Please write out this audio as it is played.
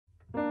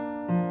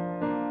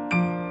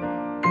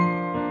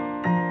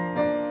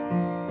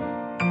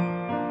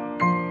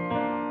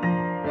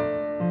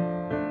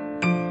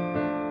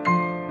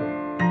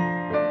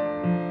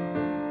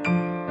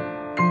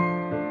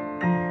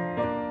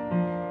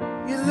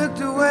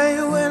looked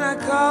away when I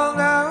called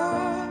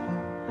out.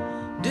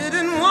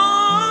 Didn't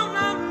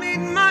wanna meet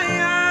my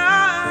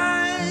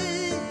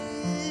eyes,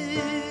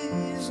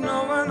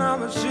 knowing I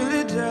would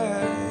surely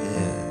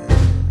die.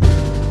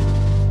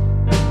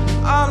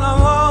 All I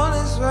want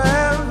is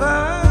forever.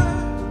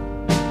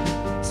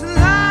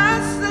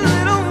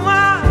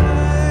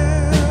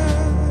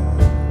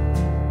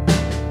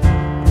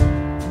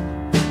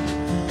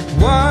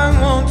 Why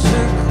won't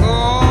you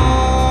call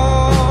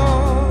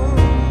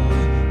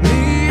me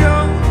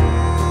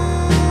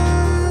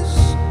yours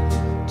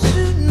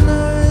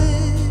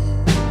tonight,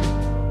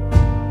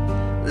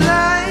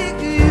 like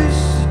you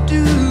used to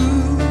do?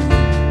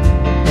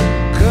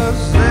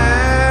 'Cause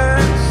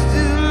there's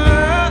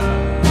still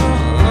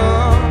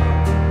love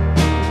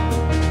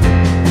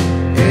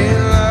in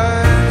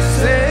life.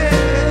 Say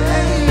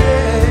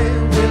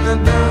when I'm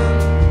done,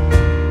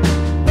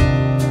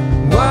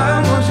 why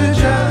won't you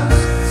just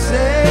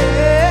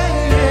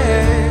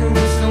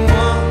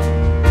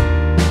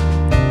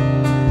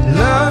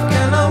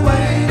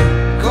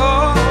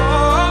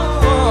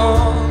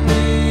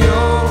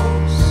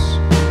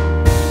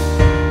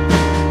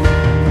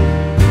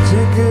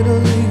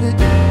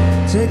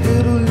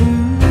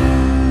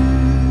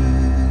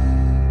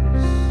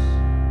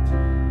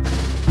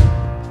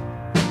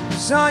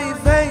saw your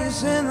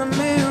face in the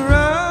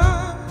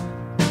mirror,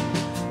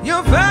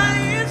 your face.